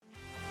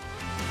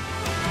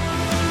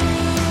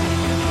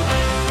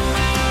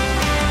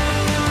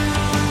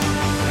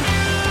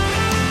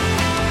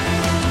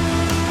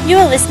You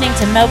are listening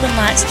to Melbourne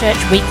Lights Church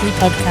Weekly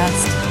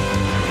Podcast.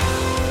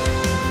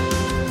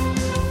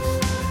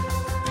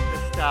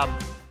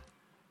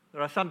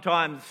 There are some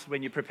times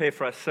when you prepare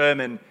for a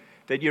sermon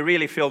that you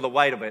really feel the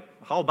weight of it.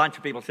 A whole bunch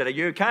of people said, "Are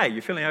you okay?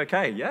 You feeling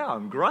okay?" "Yeah,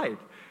 I'm great."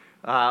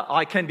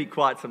 I can be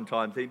quiet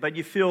sometimes, but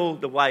you feel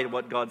the weight of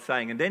what God's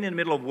saying. And then in the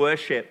middle of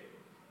worship,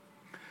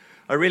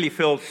 I really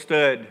feel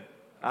stirred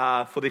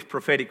for this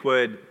prophetic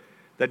word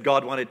that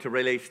God wanted to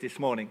release this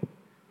morning.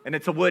 And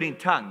it's a word in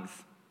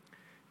tongues.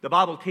 The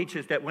Bible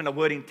teaches that when a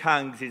word in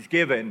tongues is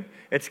given,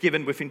 it's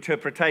given with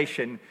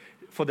interpretation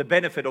for the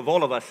benefit of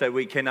all of us so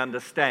we can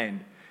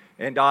understand.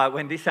 And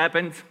when this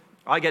happens,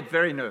 I get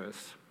very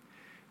nervous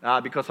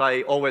because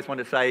I always want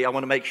to say, I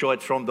want to make sure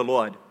it's from the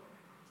Lord.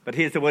 But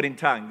here's the word in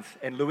tongues.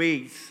 And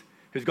Louise,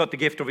 who's got the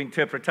gift of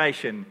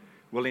interpretation,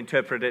 will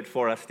interpret it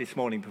for us this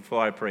morning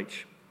before I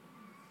preach.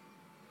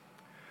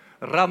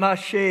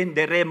 Ramashen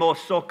deremo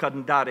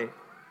sokandare.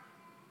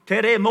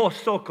 Teremo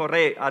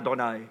sokore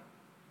Adonai.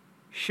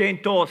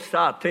 Shento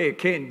sate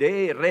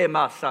kende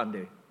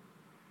remasande.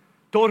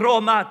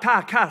 Toroma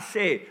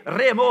takase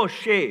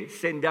remoshe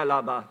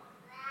sendalaba.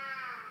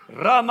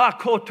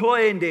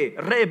 Ramakotoende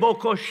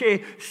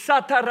rebokoshe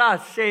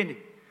satarasen.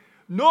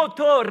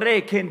 Noto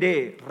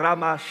rekende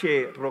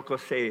ramashe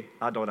rokose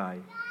Adonai.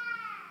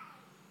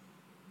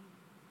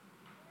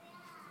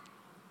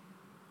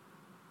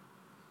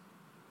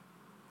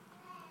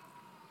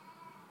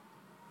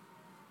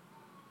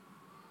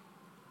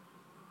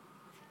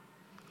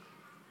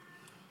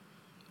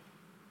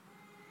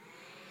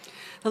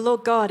 The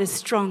Lord God is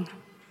strong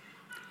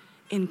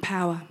in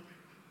power.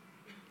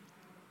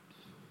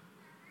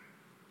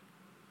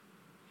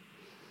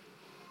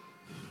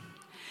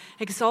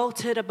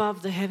 Exalted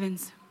above the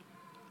heavens.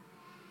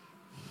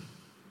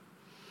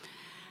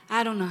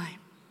 Adonai,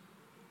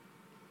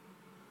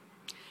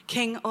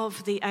 King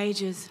of the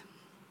ages,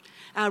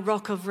 our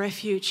rock of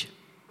refuge.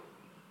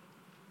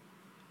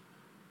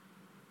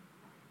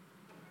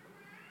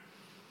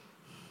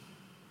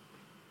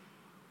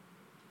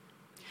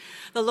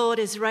 The Lord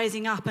is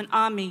raising up an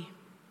army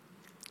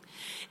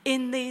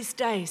in these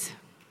days.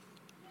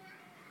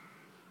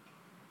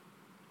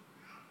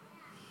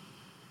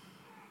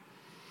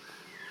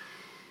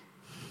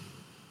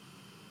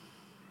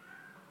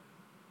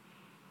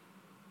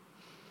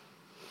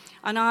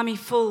 An army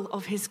full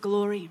of his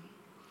glory,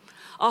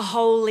 a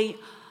holy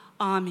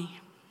army.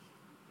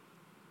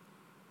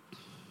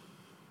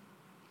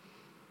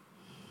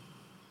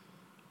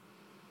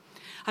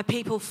 A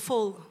people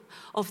full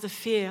of the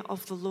fear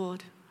of the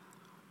Lord.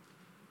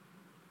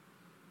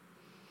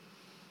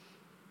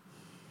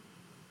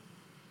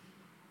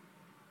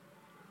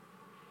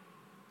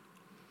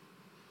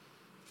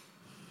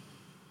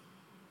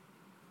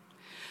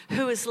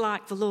 Who is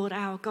like the Lord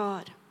our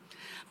God,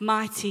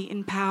 mighty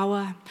in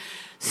power,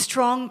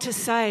 strong to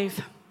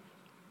save?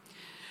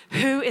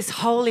 Who is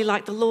holy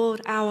like the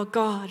Lord our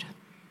God,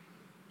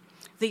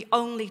 the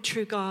only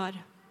true God?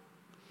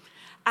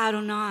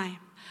 Adonai,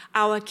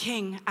 our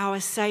King, our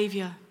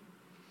Savior.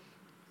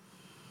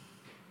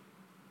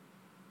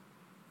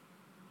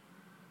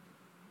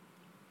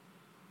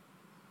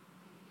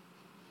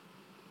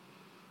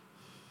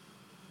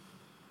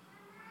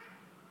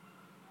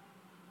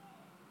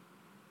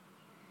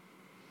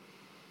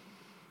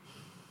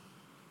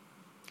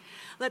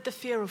 Let the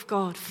fear of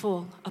God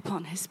fall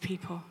upon his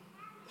people.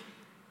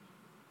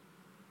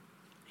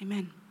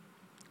 Amen.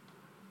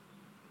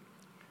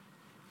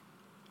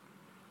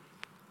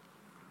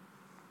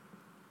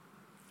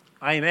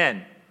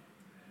 Amen.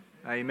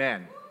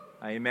 Amen.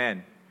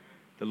 Amen.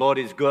 The Lord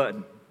is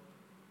good.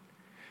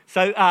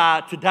 So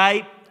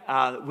today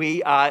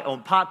we are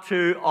on part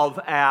 2 of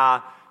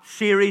our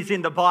series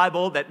in the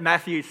Bible that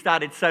Matthew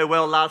started so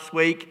well last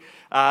week.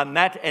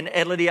 Matt and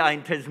Elodie are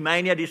in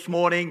Tasmania this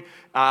morning,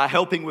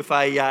 helping with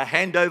a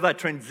handover,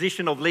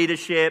 transition of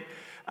leadership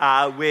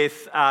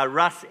with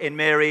Russ and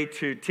Mary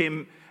to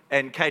Tim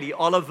and Katie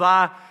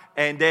Oliver.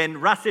 And then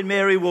Russ and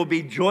Mary will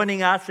be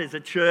joining us as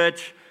a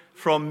church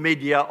from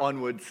mid-year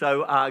onwards.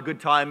 So a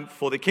good time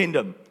for the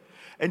kingdom.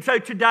 And so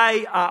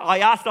today I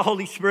asked the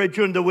Holy Spirit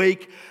during the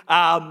week,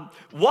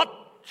 what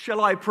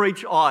shall I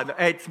preach on?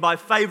 It's my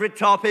favorite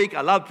topic.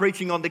 I love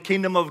preaching on the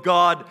kingdom of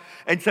God.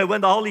 And so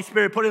when the Holy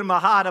Spirit put it in my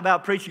heart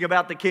about preaching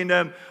about the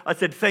kingdom, I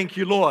said, thank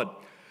you, Lord.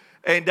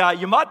 And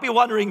you might be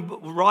wondering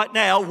right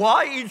now,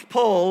 why is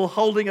Paul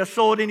holding a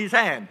sword in his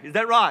hand? Is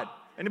that right?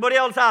 Anybody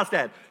else ask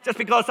that? Just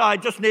because I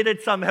just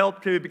needed some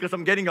help too, because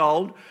I'm getting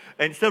old.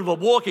 Instead of a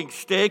walking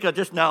stick, I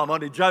just know I'm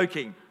only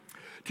joking.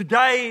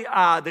 Today,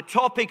 the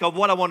topic of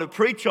what I want to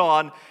preach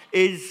on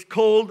is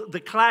called the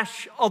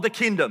Clash of the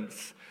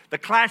Kingdoms. The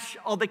clash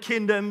of the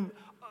kingdom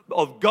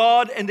of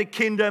God and the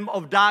kingdom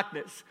of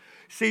darkness.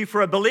 See,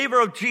 for a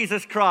believer of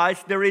Jesus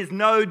Christ, there is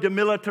no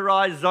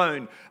demilitarized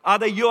zone.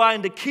 Either you are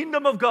in the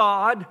kingdom of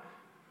God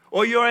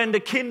or you're in the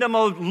kingdom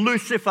of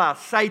Lucifer,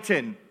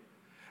 Satan.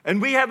 And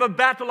we have a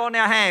battle on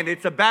our hand.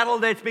 It's a battle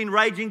that's been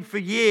raging for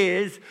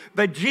years,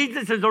 but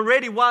Jesus has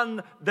already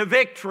won the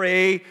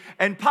victory.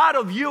 And part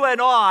of you and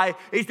I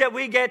is that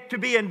we get to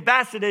be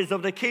ambassadors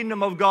of the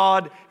kingdom of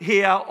God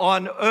here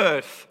on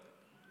earth.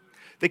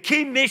 The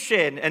key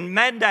mission and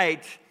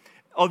mandate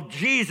of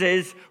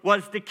Jesus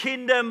was the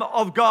kingdom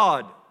of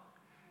God.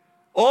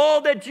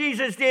 All that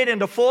Jesus did in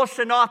the four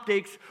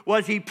synoptics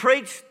was he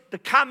preached the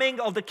coming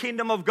of the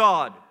kingdom of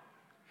God.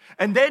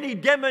 And then he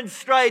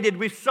demonstrated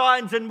with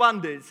signs and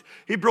wonders.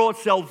 He brought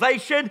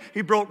salvation,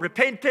 he brought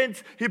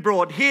repentance, he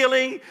brought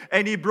healing,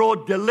 and he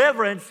brought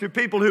deliverance to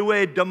people who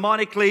were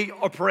demonically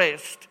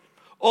oppressed.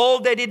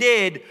 All that he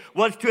did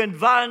was to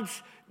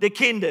advance the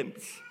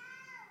kingdoms.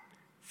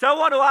 So I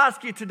want to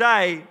ask you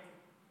today,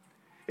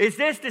 is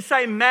this the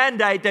same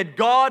mandate that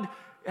God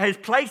has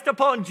placed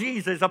upon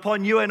Jesus,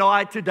 upon you and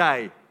I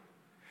today?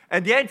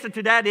 And the answer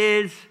to that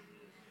is,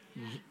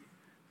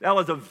 that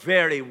was a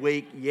very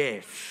weak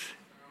yes.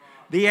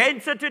 The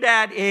answer to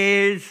that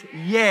is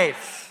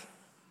yes.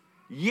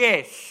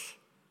 Yes.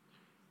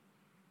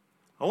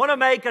 I want to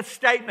make a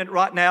statement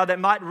right now that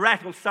might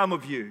rattle some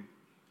of you.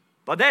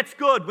 But that's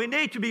good. We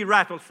need to be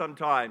rattled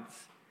sometimes.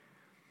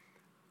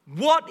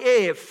 What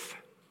if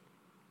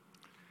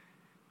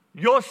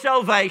your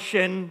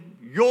salvation,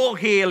 your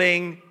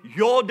healing,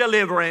 your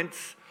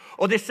deliverance,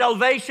 or the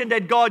salvation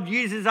that God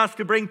uses us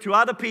to bring to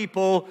other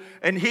people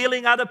and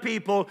healing other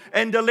people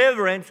and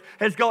deliverance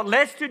has got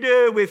less to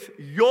do with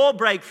your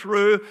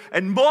breakthrough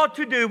and more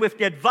to do with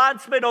the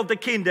advancement of the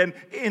kingdom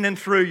in and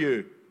through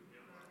you?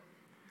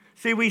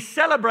 See, we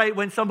celebrate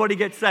when somebody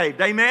gets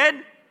saved.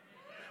 Amen?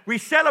 We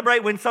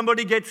celebrate when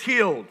somebody gets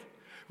healed.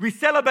 We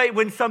celebrate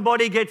when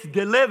somebody gets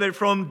delivered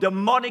from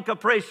demonic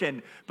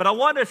oppression. But I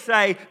want to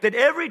say that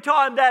every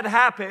time that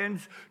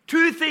happens,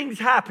 two things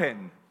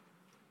happen.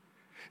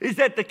 Is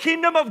that the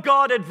kingdom of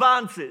God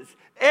advances.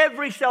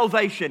 Every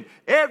salvation,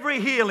 every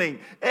healing,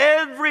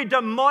 every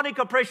demonic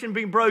oppression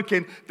being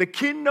broken, the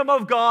kingdom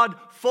of God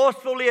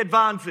forcefully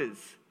advances.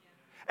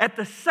 At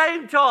the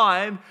same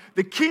time,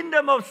 the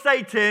kingdom of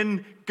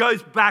Satan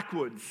goes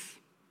backwards.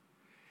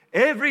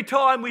 Every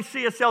time we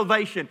see a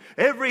salvation,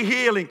 every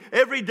healing,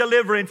 every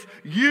deliverance,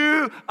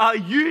 you are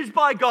used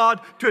by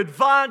God to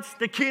advance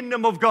the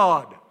kingdom of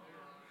God.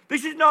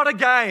 This is not a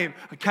game.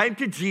 I came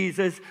to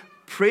Jesus,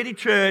 pretty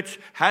church,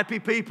 happy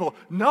people.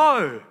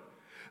 No.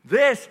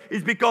 This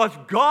is because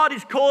God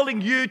is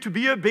calling you to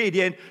be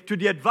obedient to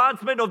the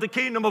advancement of the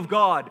kingdom of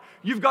God.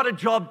 You've got a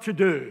job to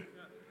do.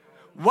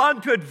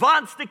 One, to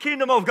advance the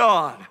kingdom of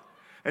God.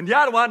 And the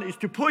other one is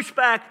to push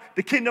back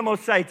the kingdom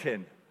of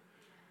Satan.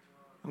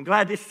 I'm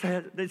glad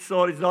this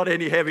sword is not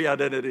any heavier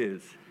than it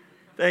is.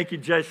 Thank you,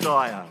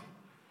 Josiah.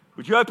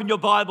 Would you open your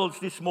Bibles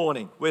this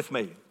morning with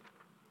me?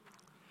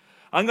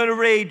 I'm going to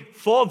read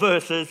 4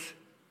 verses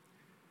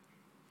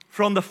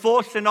from the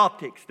 4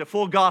 synoptics, the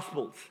 4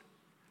 gospels,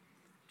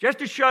 just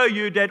to show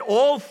you that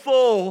all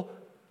 4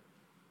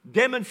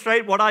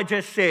 demonstrate what I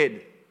just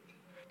said.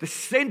 The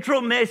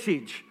central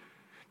message,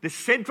 the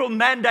central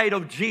mandate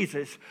of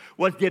Jesus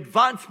was the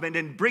advancement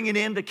in bringing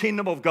in the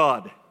kingdom of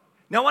God.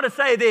 Now I want to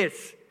say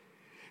this.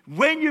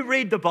 When you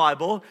read the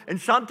Bible and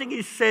something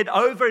is said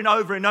over and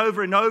over and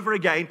over and over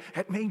again,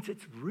 it means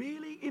it's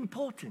really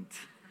important.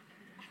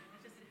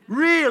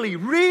 Really,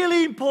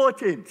 really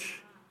important.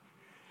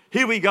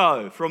 Here we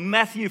go, from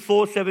Matthew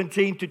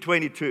 4:17 to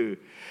 22.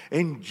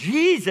 And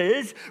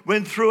Jesus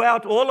went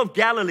throughout all of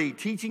Galilee,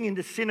 teaching in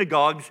the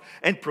synagogues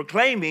and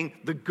proclaiming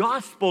the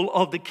gospel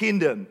of the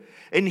kingdom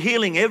and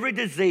healing every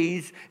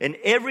disease and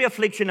every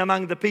affliction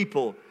among the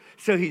people.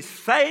 So his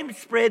fame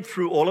spread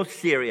through all of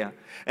Syria,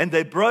 and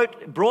they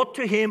brought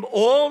to him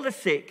all the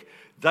sick,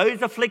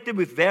 those afflicted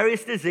with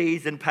various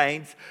disease and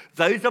pains,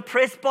 those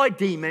oppressed by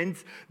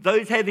demons,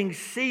 those having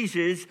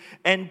seizures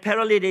and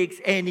paralytics,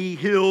 and he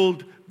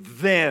healed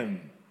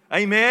them.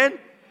 Amen?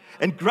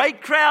 And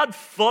great crowds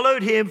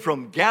followed him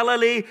from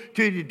Galilee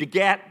to the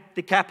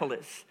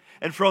Decapolis,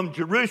 and from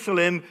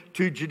Jerusalem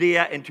to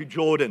Judea and to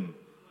Jordan.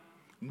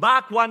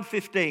 Mark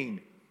 1:15.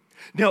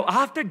 Now,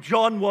 after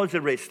John was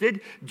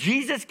arrested,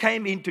 Jesus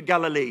came into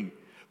Galilee,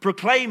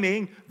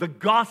 proclaiming the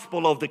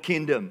gospel of the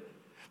kingdom.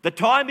 The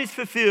time is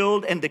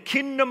fulfilled and the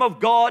kingdom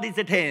of God is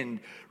at hand.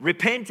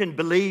 Repent and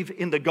believe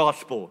in the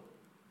gospel.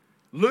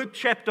 Luke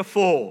chapter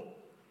 4.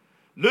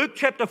 Luke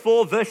chapter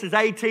 4 verses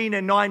 18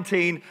 and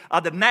 19 are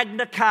the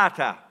Magna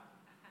Carta.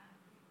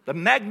 The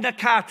Magna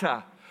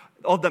Carta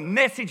of the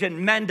message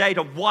and mandate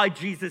of why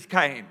Jesus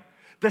came.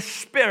 The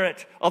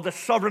Spirit of the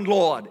Sovereign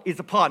Lord is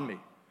upon me,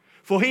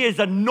 for he has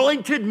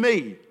anointed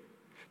me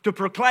to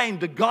proclaim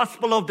the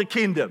gospel of the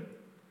kingdom,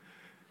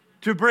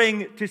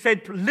 to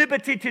set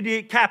liberty to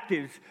the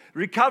captives,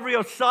 recovery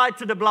of sight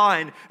to the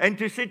blind, and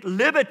to set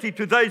liberty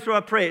to those who are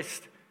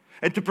oppressed,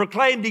 and to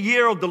proclaim the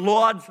year of the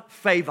Lord's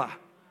favor.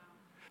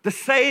 The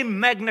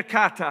same Magna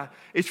Carta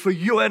is for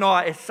you and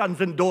I as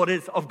sons and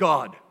daughters of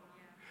God.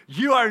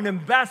 You are an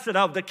ambassador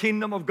of the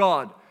kingdom of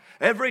God.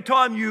 Every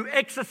time you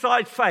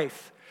exercise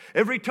faith,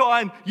 every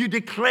time you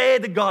declare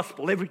the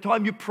gospel, every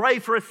time you pray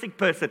for a sick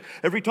person,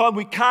 every time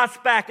we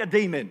cast back a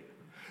demon,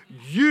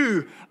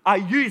 You are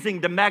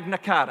using the Magna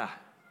Carta.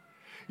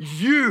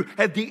 You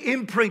have the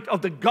imprint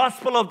of the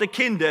gospel of the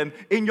kingdom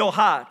in your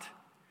heart.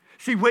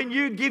 See, when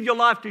you give your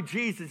life to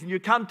Jesus and you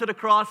come to the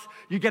cross,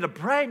 you get a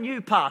brand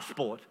new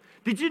passport.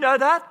 Did you know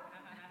that?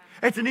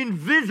 It's an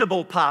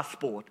invisible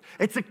passport.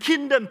 It's a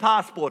kingdom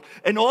passport.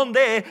 And on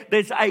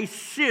there's a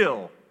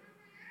seal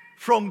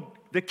from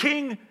the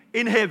King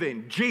in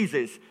heaven,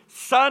 Jesus,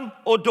 son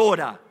or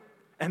daughter,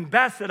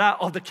 ambassador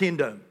of the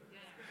kingdom.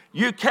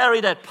 You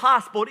carry that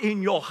passport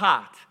in your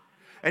heart.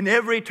 And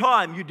every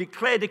time you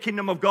declare the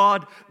kingdom of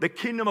God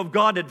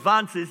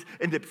advances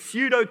and the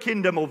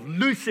pseudo-kingdom of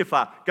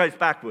Lucifer goes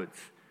backwards.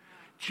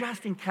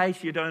 Just in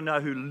case you don't know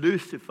who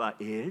Lucifer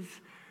is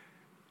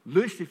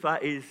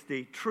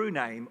the true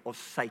name of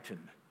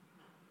Satan,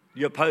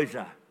 the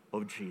opposer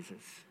of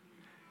Jesus.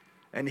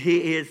 And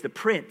he is the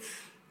prince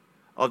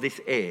of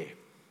this air.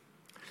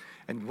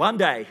 And one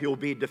day he'll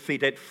be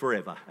defeated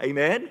forever.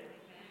 Amen?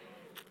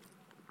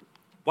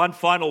 One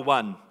final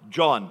one,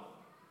 John.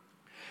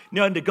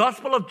 Now, in the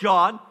Gospel of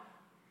John,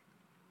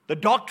 the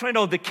doctrine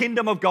of the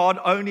kingdom of God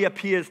only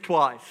appears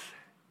twice,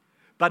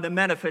 but the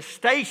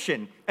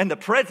manifestation and the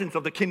presence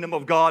of the kingdom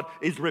of God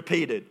is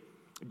repeated.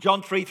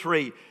 John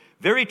 3:3,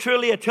 very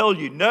truly I tell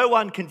you, no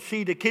one can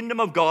see the kingdom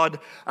of God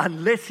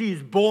unless he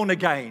is born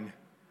again.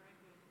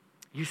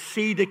 You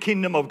see the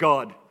kingdom of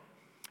God.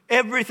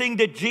 Everything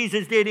that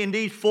Jesus did in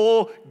these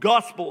 4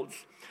 Gospels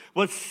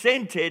was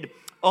centered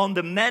on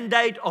the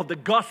mandate of the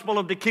gospel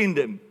of the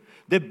kingdom,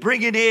 the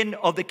bringing in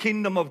of the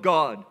kingdom of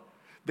God.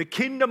 The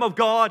kingdom of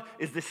God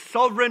is the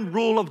sovereign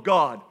rule of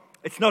God.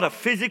 It's not a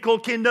physical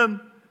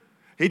kingdom.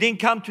 He didn't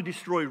come to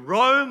destroy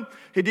Rome.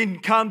 He didn't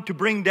come to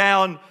bring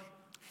down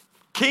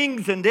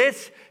kings and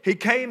this. He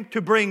came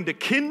to bring the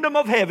kingdom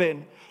of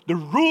heaven, the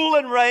rule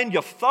and reign, the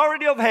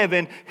authority of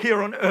heaven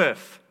here on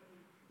earth.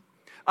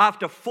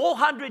 After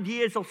 400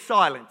 years of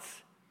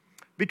silence,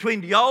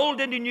 between the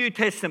Old and the New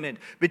Testament,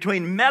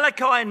 between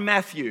Malachi and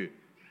Matthew,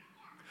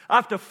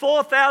 after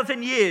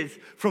 4,000 years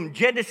from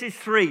Genesis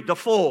 3, the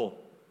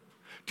fall,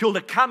 till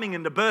the coming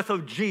and the birth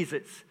of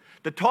Jesus,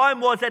 the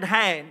time was at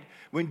hand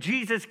when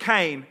Jesus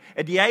came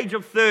at the age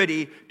of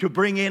 30 to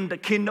bring in the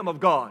kingdom of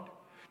God,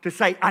 to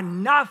say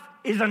enough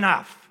is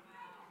enough.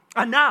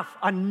 Enough,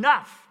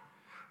 enough.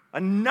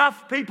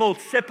 Enough people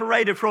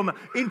separated from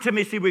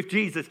intimacy with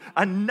Jesus.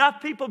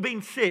 Enough people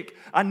being sick.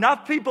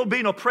 Enough people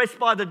being oppressed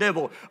by the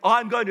devil.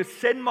 I'm going to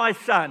send my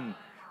son,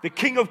 the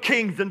King of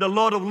Kings and the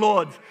Lord of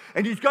Lords,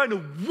 and he's going to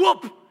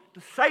whoop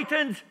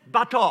Satan's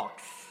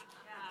buttocks.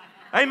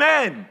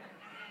 Amen.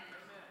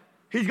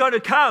 He's going to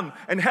come.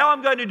 And how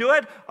I'm going to do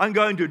it? I'm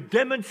going to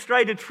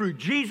demonstrate it through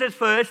Jesus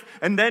first,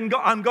 and then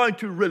I'm going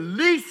to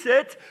release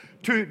it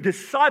to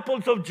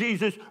disciples of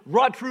Jesus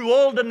right through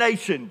all the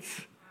nations.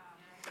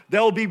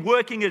 They'll be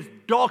working as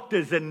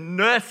doctors and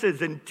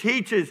nurses and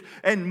teachers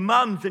and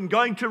mums and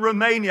going to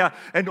Romania.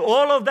 And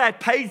all of that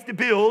pays the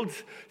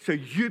bills so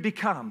you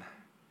become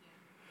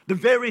the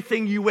very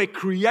thing you were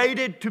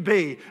created to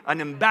be,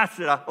 an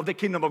ambassador of the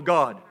kingdom of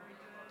God.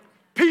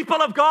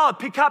 People of God,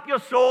 pick up your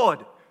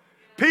sword.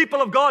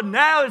 People of God,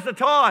 now is the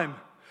time.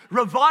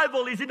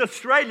 Revival is in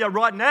Australia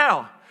right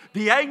now.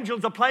 The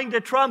angels are playing their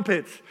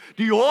trumpets.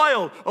 The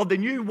oil of the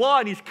new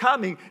wine is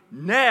coming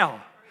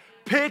now.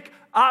 Pick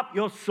up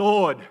your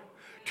sword.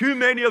 Too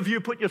many of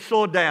you put your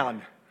sword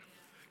down.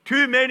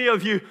 Too many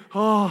of you,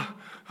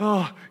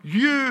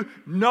 you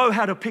know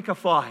how to pick a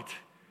fight.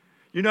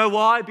 You know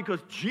why? Because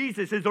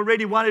Jesus has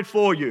already won it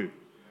for you.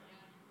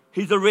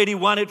 He's already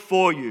won it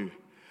for you.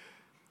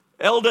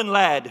 Eldon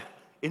Ladd,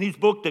 in his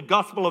book, The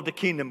Gospel of the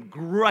Kingdom,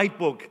 great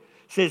book,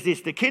 says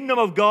this: the kingdom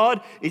of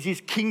God is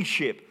his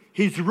kingship,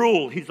 his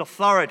rule, his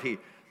authority.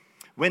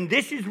 When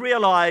this is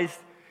realized,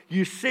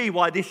 you see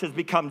why this has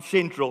become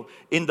central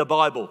in the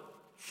Bible.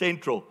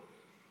 Central.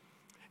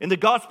 In the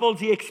Gospels,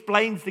 he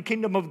explains the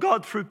kingdom of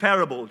God through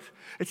parables.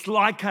 It's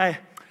like a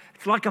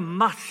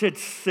mustard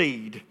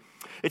seed.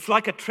 It's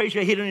like a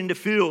treasure hidden in the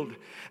field.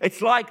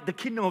 It's like the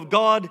kingdom of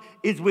God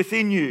is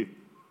within you.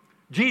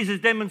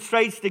 Jesus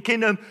demonstrates the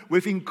kingdom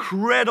with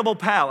incredible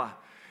power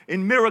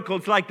in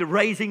miracles like the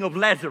raising of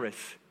Lazarus.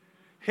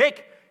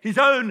 Heck, his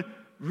own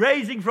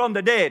raising from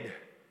the dead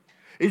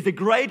is the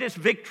greatest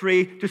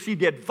victory to see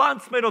the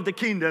advancement of the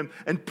kingdom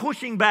and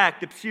pushing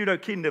back the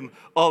pseudo-kingdom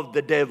of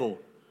the devil.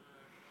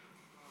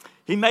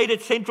 He made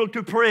it central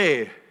to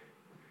prayer.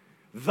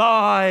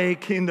 Thy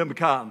kingdom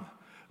come,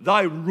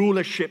 thy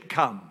rulership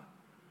come.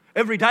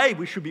 Every day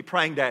we should be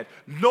praying that.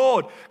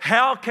 Lord,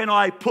 how can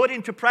I put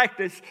into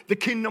practice the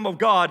kingdom of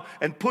God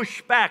and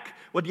push back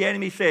what the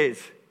enemy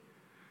says?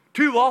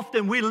 Too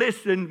often we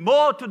listen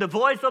more to the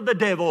voice of the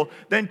devil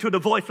than to the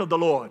voice of the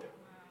Lord.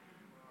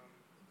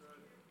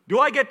 Do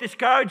I get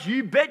discouraged?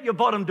 You bet your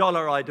bottom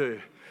dollar I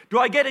do. Do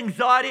I get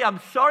anxiety?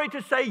 I'm sorry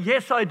to say,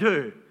 yes, I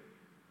do.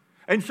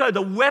 And so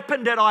the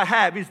weapon that I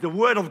have is the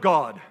word of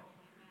God.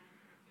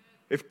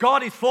 If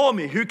God is for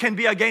me, who can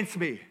be against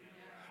me?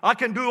 I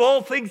can do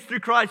all things through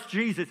Christ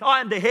Jesus.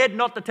 I am the head,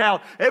 not the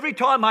tail. Every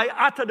time I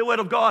utter the word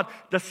of God,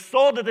 the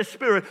sword of the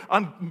Spirit,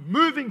 I'm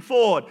moving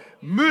forward.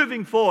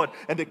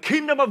 And the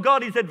kingdom of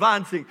God is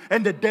advancing,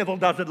 and the devil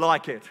doesn't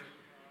like it.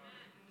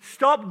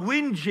 Stop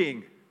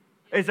whinging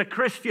as a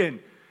Christian.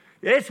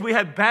 Yes, we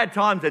have bad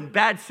times and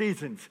bad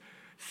seasons.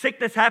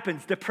 Sickness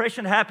happens,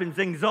 depression happens,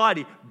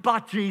 anxiety,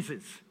 but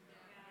Jesus.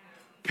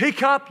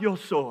 Pick up your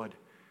sword.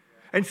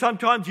 And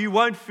sometimes you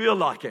won't feel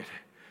like it.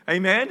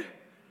 Amen?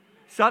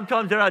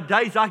 Sometimes there are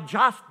days I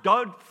just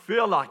don't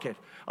feel like it.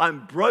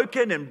 I'm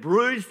broken and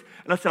bruised,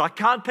 and I said, I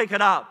can't pick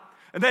it up.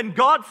 And then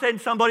God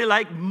sends somebody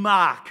like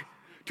Mark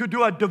to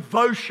do a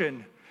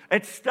devotion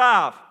at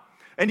staff.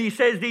 And he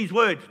says these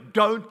words,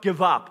 don't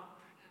give up.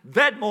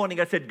 That morning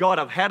I said, God,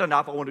 I've had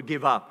enough, I want to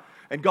give up.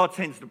 And God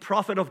sends the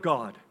prophet of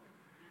God.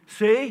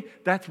 See,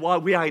 that's why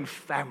we are in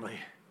family.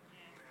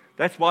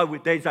 That's why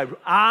there's an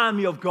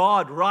army of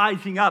God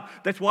rising up.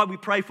 That's why we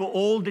pray for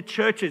all the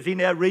churches in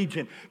our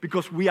region,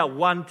 because we are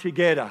one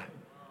together.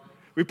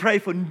 We pray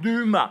for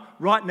Numa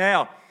right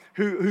now,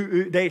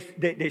 who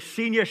their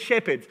senior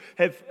shepherds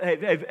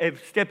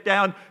have stepped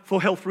down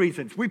for health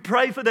reasons. We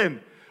pray for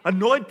them.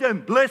 Anoint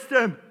them, bless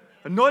them,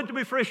 anoint them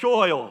with fresh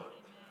oil.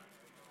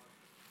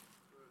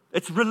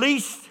 It's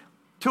released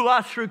to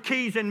us through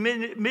keys and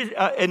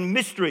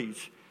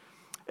mysteries.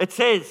 It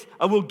says,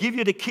 I will give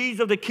you the keys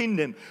of the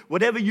kingdom.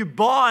 Whatever you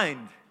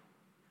bind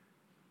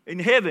in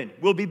heaven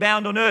will be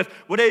bound on earth.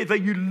 Whatever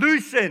you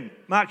loosen,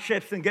 Mark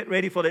Shepson, get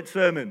ready for that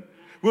sermon,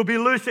 will be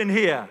loosened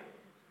here.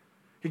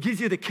 He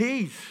gives you the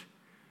keys.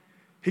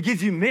 He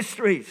gives you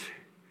mysteries.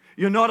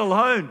 You're not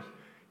alone.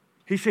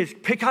 He says,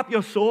 pick up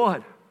your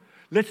sword.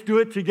 Let's do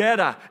it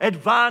together.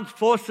 Advance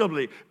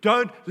forcibly.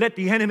 Don't let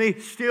the enemy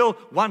steal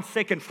 1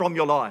 second from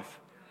your life.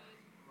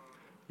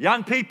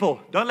 Young people,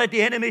 don't let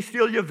the enemy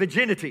steal your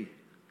virginity.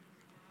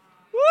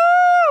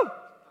 Woo!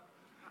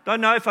 Don't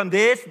know if I'm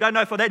this, don't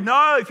know if I'm that.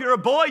 No, if you're a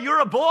boy, you're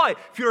a boy.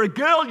 If you're a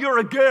girl, you're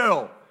a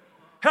girl.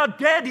 How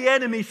dare the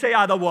enemy say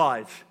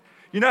otherwise?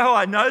 You know how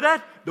I know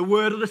that? The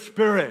word of the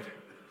Spirit.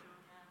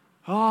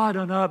 Oh, I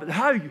don't know, but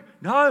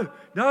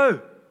no.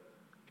 You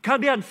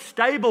can't be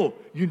unstable.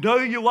 You know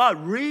you are.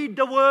 Read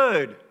the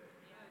word.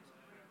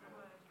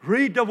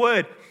 Read the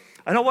word.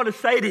 And I want to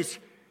say this.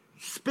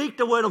 Speak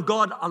the word of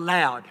God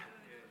aloud.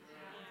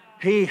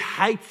 He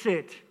hates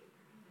it.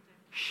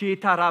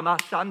 Shitarama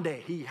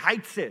Sunday. He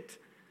hates it.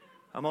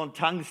 I'm on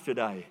tongues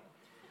today.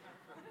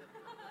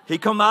 He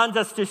commands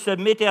us to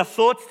submit our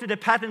thoughts to the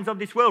patterns of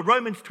this world.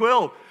 Romans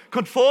 12.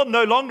 Conform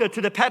no longer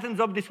to the patterns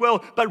of this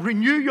world, but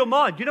renew your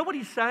mind. You know what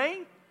he's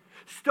saying?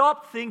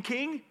 Stop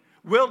thinking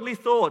worldly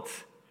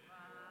thoughts.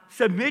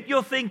 Submit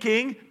your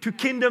thinking to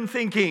kingdom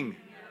thinking.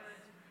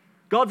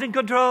 God's in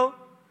control.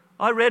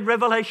 I read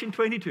Revelation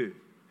 22.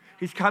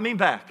 He's coming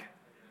back.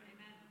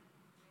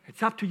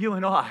 It's up to you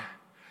and I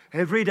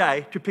every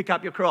day to pick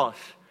up your cross.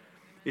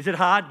 Is it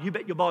hard? You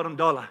bet your bottom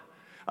dollar.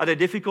 Are there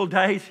difficult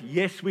days?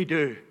 Yes, we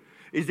do.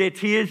 Is there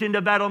tears in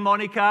the battle,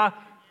 Monica?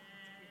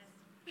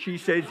 She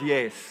says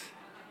yes.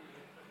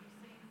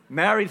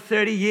 Married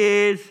 30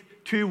 years,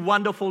 2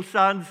 wonderful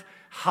sons.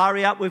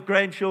 Hurry up with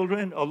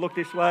grandchildren, or look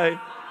this way.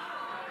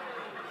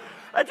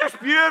 It's just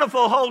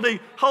beautiful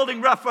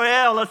holding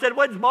Raphael. I said,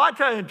 when's my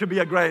turn to be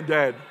a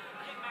granddad?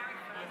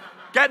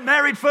 Get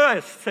married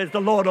first, says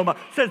the Lord,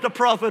 says the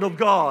prophet of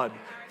God.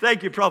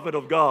 Thank you, prophet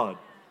of God.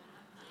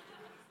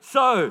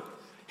 So,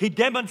 he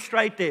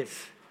demonstrates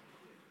this.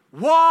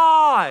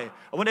 Why?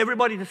 I want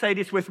everybody to say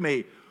this with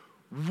me.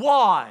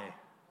 Why?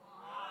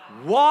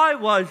 Why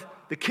was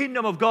the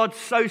kingdom of God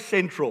so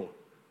central?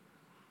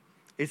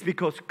 It's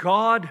because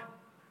God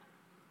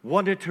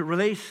wanted to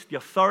release the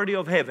authority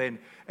of heaven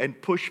and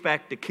push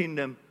back the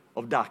kingdom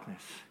of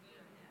darkness.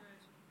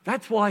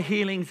 That's why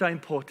healings are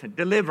important.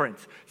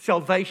 Deliverance,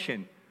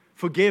 salvation,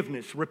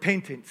 forgiveness,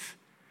 repentance.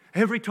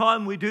 Every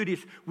time we do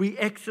this, we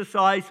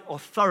exercise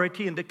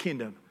authority in the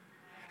kingdom.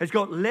 It's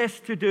got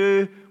less to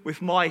do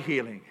with my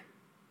healing.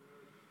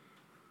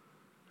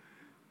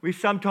 We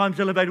sometimes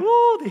elevate,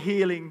 woo, the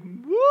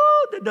healing,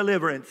 woo, the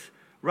deliverance.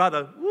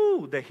 Rather,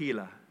 woo, the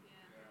healer.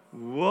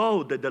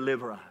 Whoa, the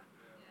deliverer.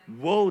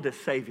 Whoa, the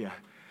savior.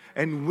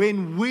 And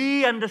when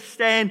we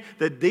understand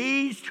that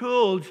these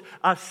tools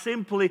are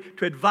simply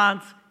to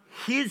advance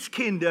his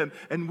kingdom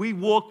and we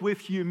walk with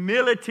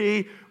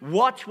humility,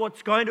 watch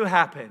what's going to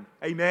happen.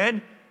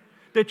 Amen?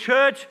 The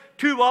church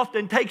too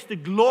often takes the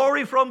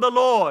glory from the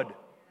Lord.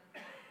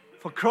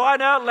 For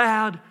crying out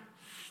loud,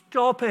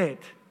 stop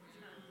it.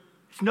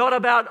 It's not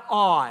about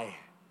I.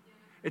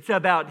 It's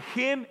about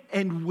him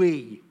and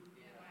we.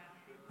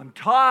 I'm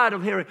tired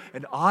of hearing,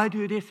 and I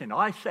do this, and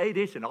I say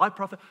this, and I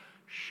prophet.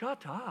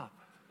 Shut up.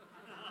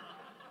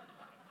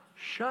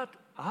 Shut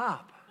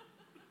up.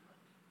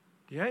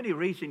 The only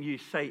reason you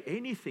say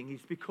anything is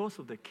because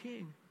of the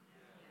King.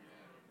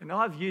 And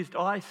I've used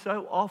I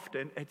so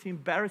often, it's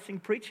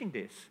embarrassing preaching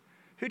this.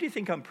 Who do you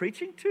think I'm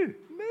preaching to?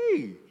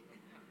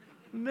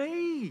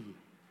 Me.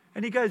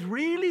 And he goes,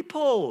 really,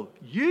 Paul?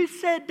 You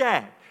said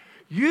that.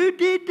 You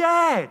did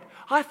that.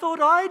 I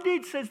thought I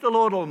did, says the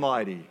Lord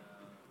Almighty.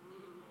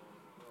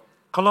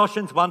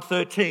 Colossians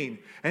 1:13.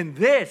 And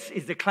this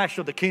is the clash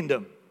of the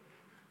kingdom.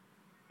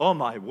 Oh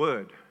my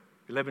word.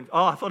 11.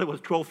 Oh, I thought it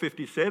was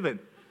 12:57.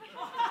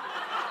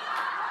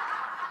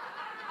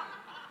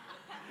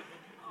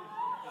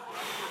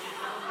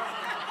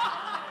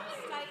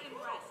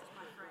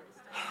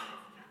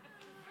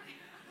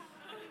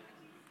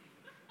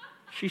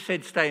 She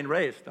said stay and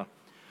rest. Oh.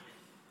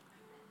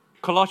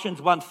 Colossians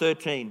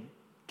 1:13.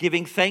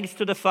 Giving thanks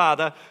to the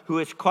Father who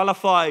has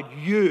qualified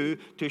you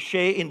to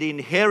share in the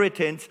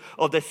inheritance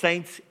of the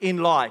saints in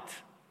light.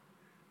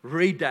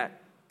 Read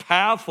that.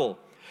 Powerful.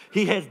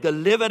 He has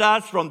delivered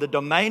us from the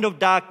domain of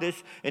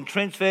darkness and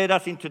transferred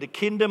us into the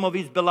kingdom of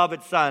his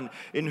beloved Son,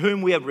 in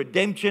whom we have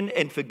redemption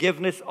and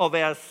forgiveness of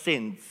our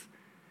sins.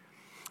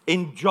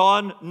 In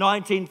John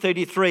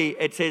 19:33,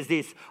 it says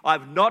this,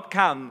 I've not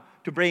come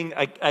to bring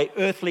a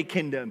earthly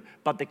kingdom,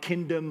 but the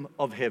kingdom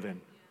of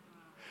heaven.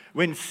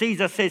 When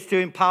Caesar says to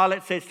him,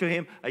 Pilate says to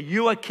him, are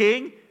you a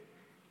king?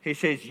 He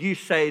says, you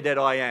say that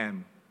I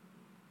am.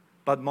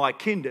 But my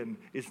kingdom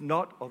is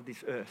not of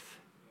this earth.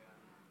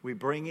 We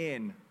bring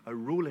in a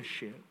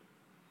rulership,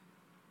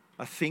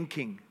 a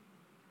thinking,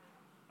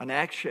 an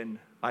action,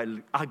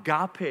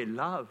 agape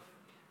love.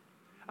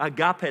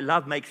 Agape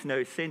love makes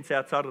no sense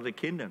outside of the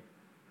kingdom.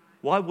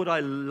 Why would I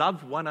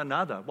love one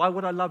another? Why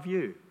would I love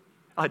you?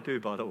 I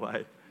do, by the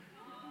way.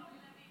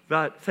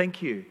 But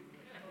thank you.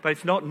 But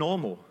it's not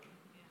normal.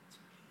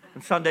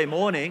 On Sunday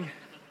morning,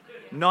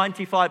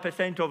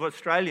 95% of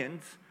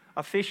Australians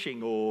are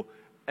fishing or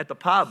at the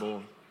pub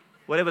or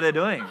whatever they're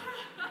doing.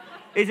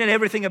 Isn't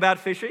everything about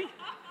fishing?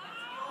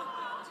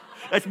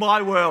 That's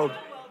my world.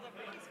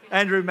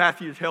 Andrew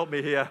Matthews, help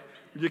me here.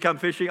 Would you come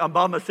fishing? I'm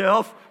by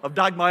myself. I've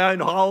dug my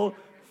own hole.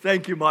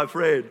 Thank you, my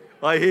friend.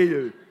 I hear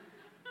you.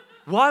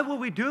 Why will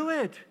we do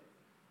it?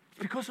 It's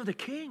because of the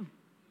King.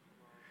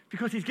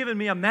 Because he's given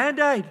me a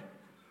mandate.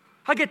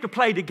 I get to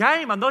play the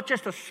game. I'm not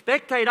just a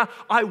spectator.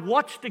 I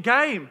watch the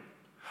game.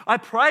 I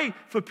pray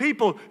for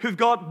people who've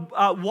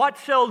got white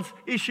cells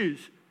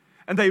issues.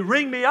 And they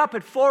ring me up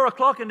at 4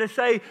 o'clock and they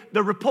say,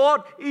 the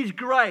report is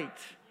great.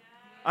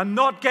 I'm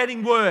not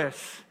getting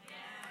worse.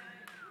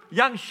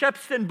 Young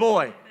Shepston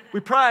boy.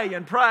 We pray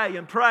and pray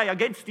and pray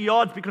against the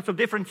odds because of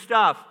different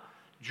stuff.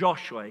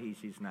 Joshua is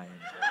his name.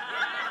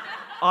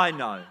 I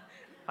know.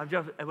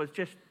 I was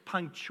just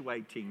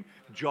punctuating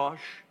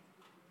Josh.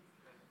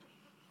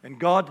 And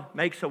God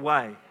makes a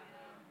way.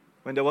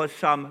 When there was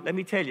some, let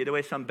me tell you, there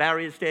were some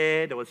barriers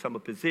there was some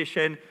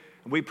opposition,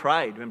 and we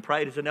prayed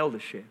as an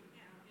eldership.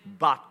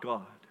 But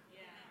God.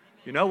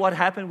 You know what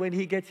happened when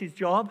he gets his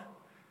job?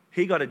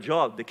 He got a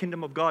job. The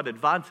kingdom of God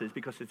advances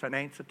because it's an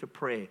answer to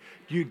prayer.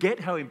 Do you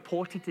get how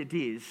important it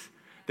is,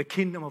 the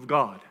kingdom of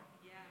God?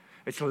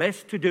 It's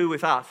less to do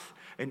with us,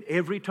 and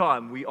every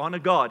time we honor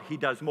God, he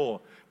does more.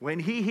 When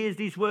he hears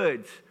these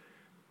words,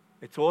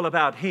 it's all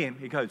about him.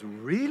 He goes,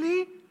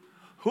 really?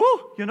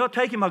 Whew, you're not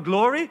taking my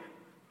glory?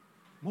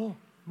 More.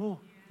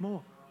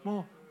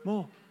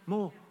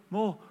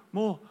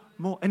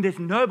 And there's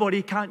nobody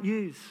he can't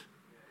use.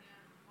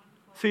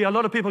 See, a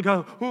lot of people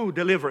go, ooh,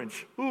 deliverance.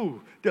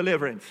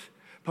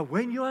 But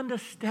when you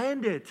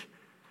understand it,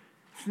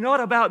 it's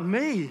not about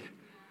me.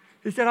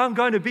 It's that I'm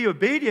going to be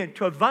obedient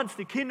to advance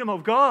the kingdom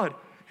of God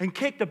and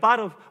kick the butt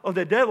of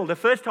the devil. The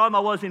first time I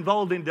was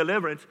involved in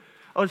deliverance,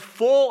 I was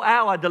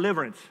 4-hour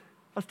deliverance.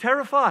 I was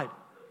terrified.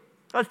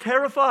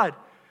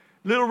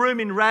 Little room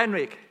in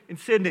Randwick in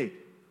Sydney.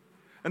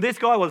 And this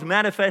guy was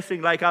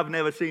manifesting like I've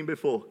never seen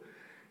before.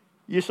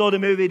 You saw the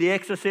movie The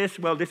Exorcist?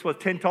 Well, this was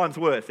 10 times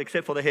worse,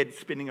 except for the head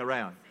spinning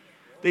around.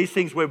 These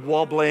things were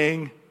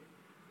wobbling.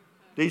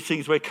 These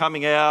things were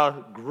coming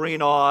out,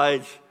 green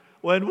eyes.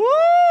 Went,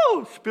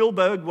 woo!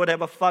 Spielberg would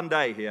have a fun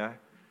day here.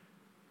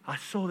 I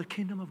saw the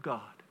kingdom of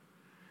God.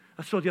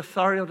 I saw the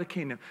authority of the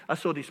kingdom. I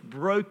saw this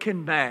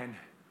broken man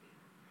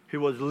who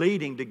was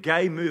leading the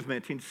gay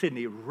movement in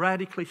Sydney,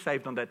 radically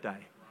saved on that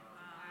day.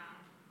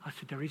 I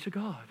said, there is a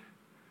God.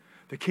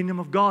 The kingdom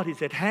of God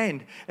is at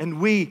hand, and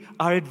we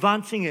are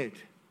advancing it.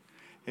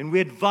 And we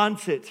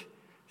advance it.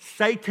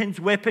 Satan's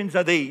weapons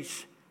are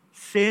these.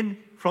 Sin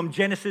from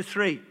Genesis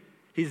 3.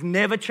 He's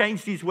never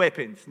changed his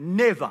weapons.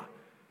 Never.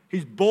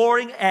 He's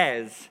boring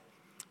as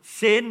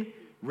sin,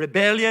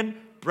 rebellion,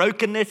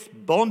 brokenness,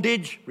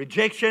 bondage,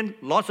 rejection,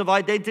 loss of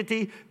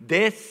identity,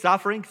 death,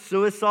 suffering,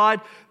 suicide,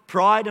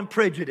 pride, and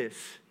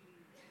prejudice.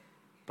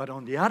 But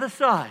on the other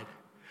side,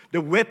 the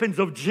weapons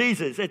of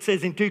Jesus, it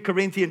says in 2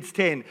 Corinthians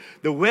 10,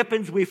 the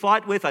weapons we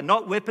fight with are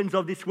not weapons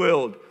of this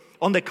world.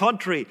 On the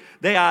contrary,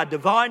 they are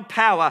divine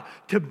power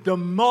to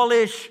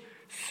demolish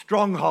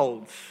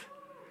strongholds.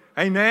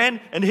 Amen?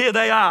 And here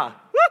they are.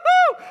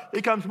 Woohoo!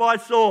 Here comes my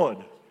sword.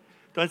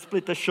 Don't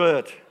split the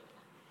shirt.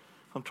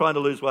 I'm trying to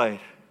lose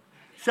weight.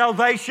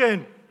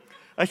 Salvation,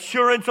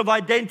 assurance of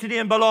identity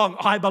and belong.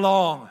 I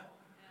belong.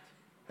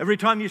 Every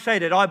time you say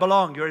that, I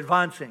belong, you're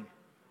advancing.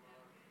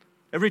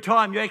 Every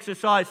time you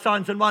exercise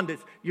signs and wonders,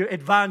 you're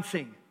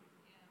advancing.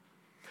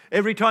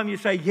 Every time you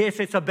say, yes,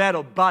 it's a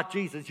battle, but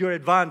Jesus, you're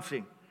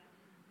advancing.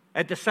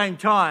 At the same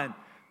time,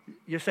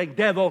 you're saying,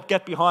 devil,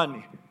 get behind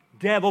me.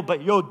 Devil,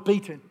 but you're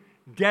beaten.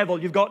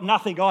 Devil, you've got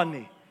nothing on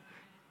me.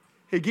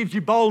 He gives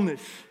you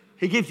boldness.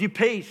 He gives you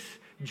peace,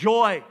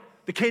 joy.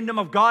 The kingdom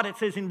of God, it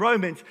says in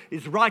Romans,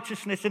 is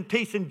righteousness and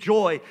peace and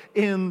joy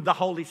in the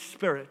Holy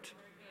Spirit.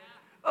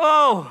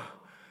 Oh,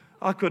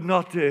 I could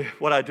not do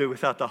what I do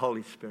without the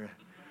Holy Spirit.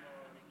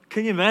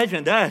 Can you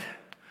imagine that?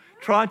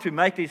 Trying to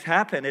make this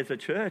happen as a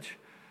church.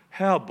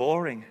 How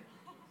boring.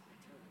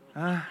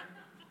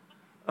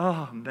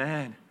 Oh,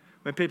 man.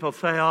 When people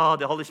say, oh,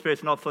 the Holy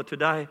Spirit's not for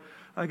today,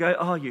 I go,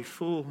 oh, you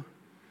fool.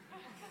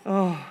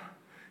 Oh,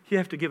 you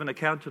have to give an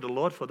account to the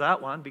Lord for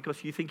that one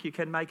because you think you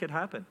can make it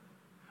happen.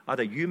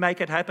 Either you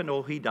make it happen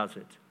or He does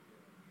it.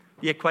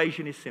 The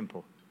equation is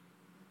simple.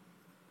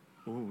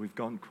 Oh, we've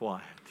gone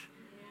quiet.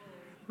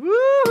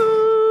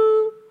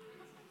 Woo!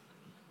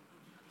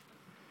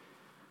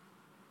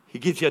 He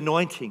gives you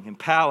anointing and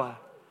power,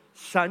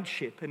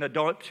 sonship and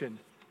adoption.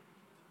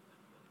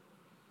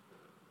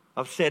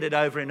 I've said it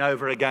over and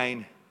over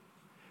again.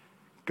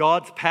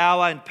 God's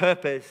power and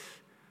purpose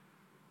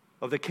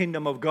of the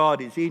kingdom of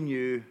God is in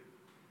you,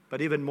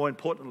 but even more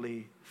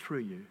importantly, through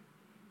you.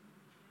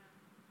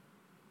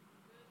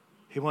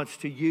 He wants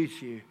to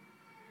use you.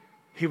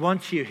 He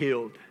wants you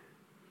healed.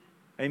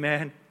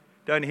 Amen.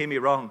 Don't hear me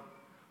wrong.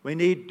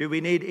 Do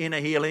we need inner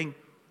healing?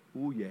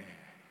 Oh, yeah.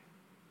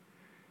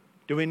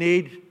 Do we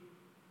need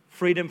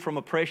freedom from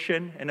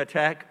oppression and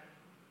attack?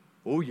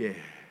 Oh, yeah.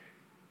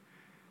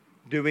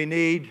 Do we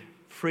need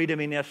freedom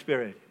in our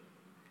spirit?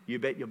 You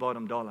bet your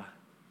bottom dollar.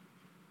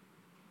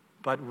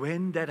 But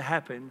when that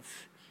happens,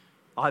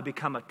 I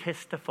become a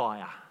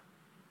testifier.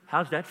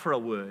 How's that for a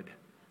word?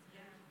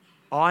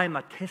 I'm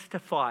a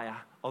testifier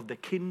of the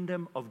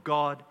kingdom of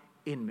God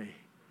in me.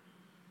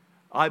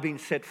 I've been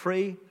set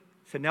free,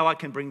 so now I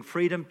can bring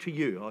freedom to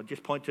you. I'll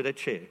just point to the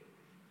chair.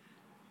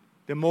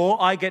 The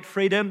more I get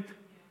freedom,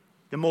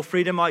 the more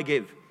freedom I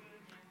give.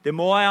 The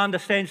more I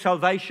understand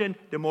salvation,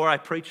 the more I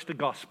preach the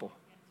gospel.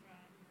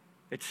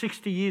 At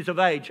 60 years of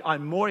age,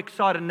 I'm more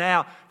excited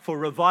now for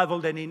revival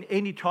than in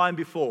any time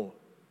before.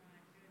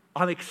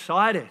 I'm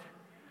excited.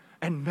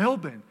 And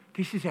Melbourne,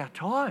 this is our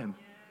time.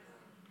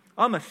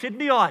 I'm a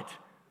Sydneyite.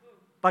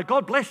 But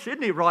God bless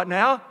Sydney right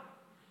now.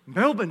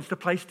 Melbourne's the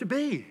place to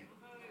be.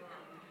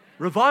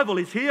 Revival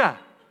is here.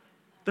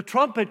 The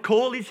trumpet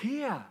call is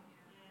here.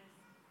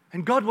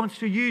 And God wants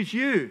to use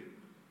you.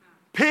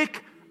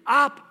 Pick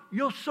up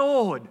your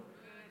sword.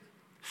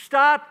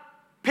 Start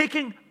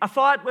picking a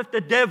fight with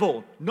the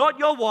devil. Not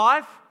your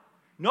wife,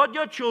 not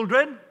your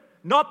children,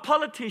 not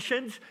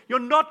politicians. You're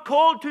not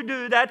called to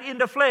do that in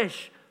the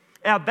flesh.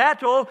 Our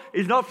battle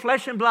is not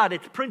flesh and blood.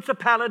 It's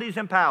principalities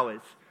and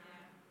powers.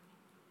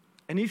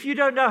 And if you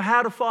don't know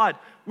how to fight,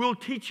 we'll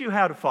teach you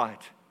how to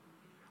fight.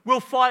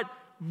 We'll fight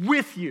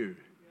with you.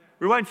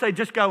 We won't say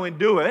just go and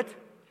do it.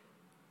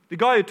 The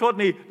guy who taught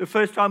me the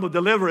first time of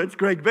deliverance,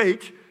 Greg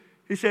Beach,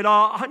 he said,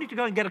 oh, I need to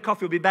go and get a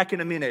coffee. I'll be back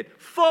in a minute.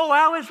 4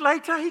 hours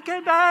later, he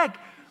came back.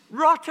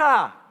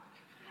 Rotter.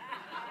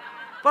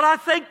 But I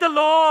thank the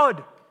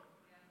Lord.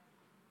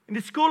 In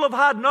the school of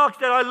hard knocks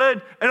that I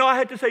learned, and I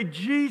had to say,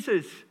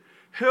 Jesus,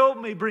 help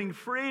me bring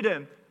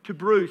freedom to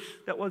Bruce.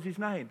 That was his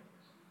name.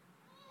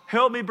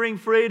 Help me bring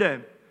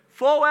freedom.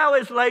 4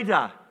 hours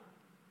later,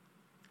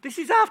 this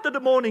is after the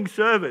morning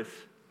service.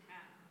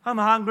 I'm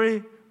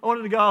hungry. I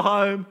wanted to go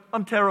home.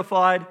 I'm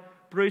terrified.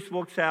 Bruce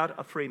walks out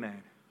a free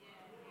man.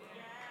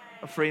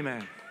 A free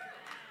man.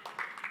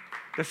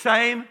 The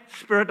same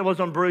spirit that was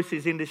on Bruce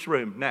is in this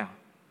room now.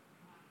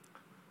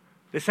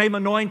 The same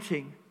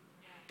anointing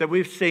that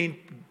we've seen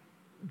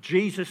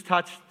Jesus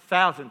touch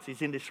thousands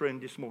is in this room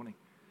this morning.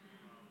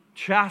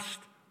 Just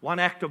one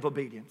act of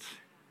obedience.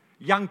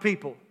 Young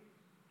people,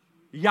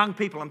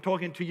 I'm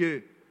talking to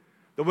you.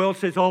 The world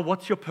says, oh,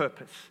 what's your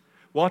purpose?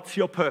 What's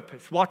your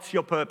purpose? What's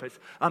your purpose?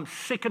 I'm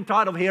sick and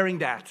tired of hearing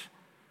that.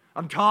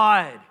 I'm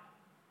tired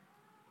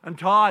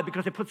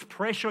because it puts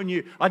pressure on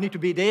you. I need to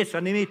be this, I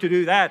need to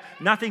do that.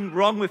 Nothing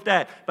wrong with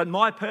that. But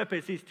my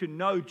purpose is to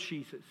know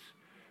Jesus,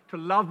 to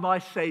love my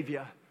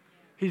Savior.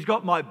 He's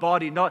got my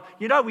body.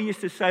 We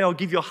used to say, oh,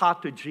 give your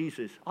heart to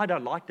Jesus. I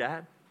don't like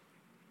that.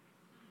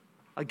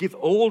 I give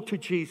all to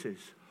Jesus.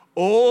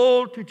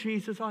 All to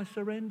Jesus I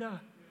surrender.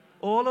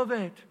 All of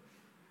it.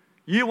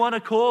 You want a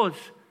cause?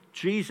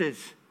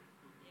 Jesus.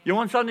 You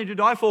want something to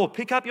die for?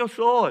 Pick up your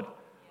sword.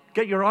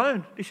 Get your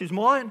own. This is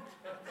mine.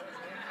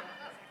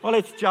 Well,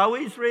 it's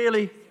Joey's,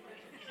 really.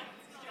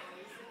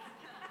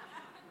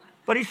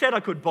 But he said I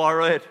could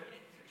borrow it.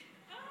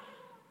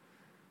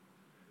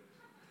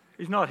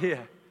 He's not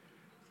here.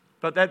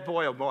 But that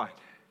boy of mine,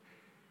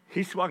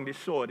 he swung this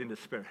sword in the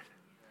spirit.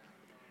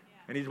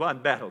 And he's won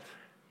battles.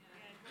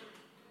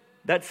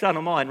 That son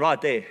of mine right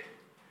there,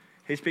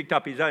 he's picked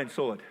up his own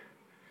sword.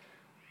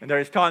 And there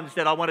is times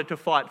that I wanted to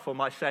fight for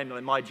my Samuel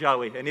and my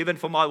Joey, and even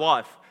for my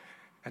wife.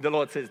 And the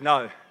Lord says,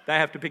 no, they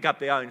have to pick up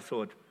their own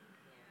sword.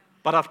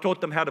 But I've taught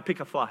them how to pick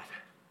a fight,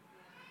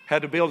 how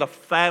to build a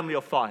family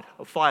of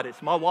fighters.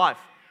 My wife,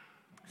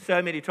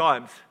 so many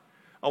times,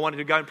 I wanted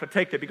to go and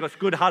protect her because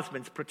good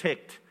husbands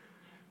protect.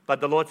 But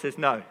the Lord says,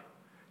 no,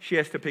 she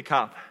has to pick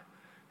up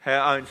her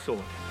own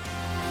sword.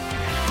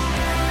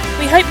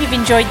 We hope you've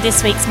enjoyed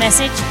this week's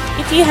message.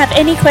 If you have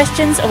any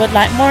questions or would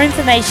like more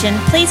information,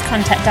 please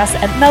contact us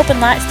at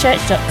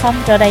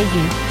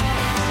melbournelightschurch.com.au.